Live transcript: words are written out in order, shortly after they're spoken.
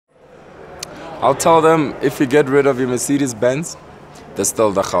I'll tell them, if you get rid of your Mercedes-Benz, there's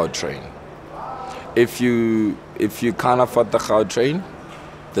still the Gautrain. If you can't afford the Gautrain,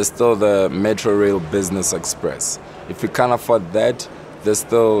 there's still the Metro Rail Business Express. If you can't afford that, there's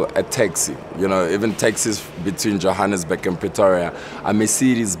still a taxi. You know, even taxis between Johannesburg and Pretoria are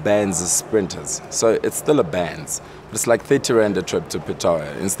Mercedes-Benz Sprinters. So it's still a Benz. But it's like 30 Rand a trip to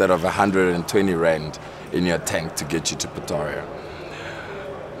Pretoria instead of 120 Rand in your tank to get you to Pretoria.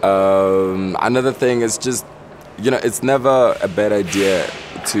 Another thing is just, you know, it's never a bad idea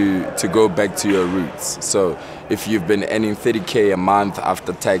to go back to your roots. So if you've been earning 30K a month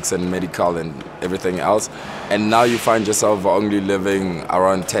after tax and medical and everything else, and now you find yourself only living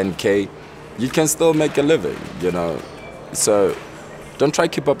around 10K, you can still make a living, you know. So don't try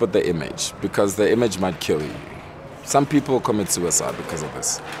to keep up with the image, because the image might kill you. Some people commit suicide because of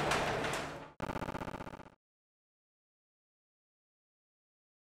this.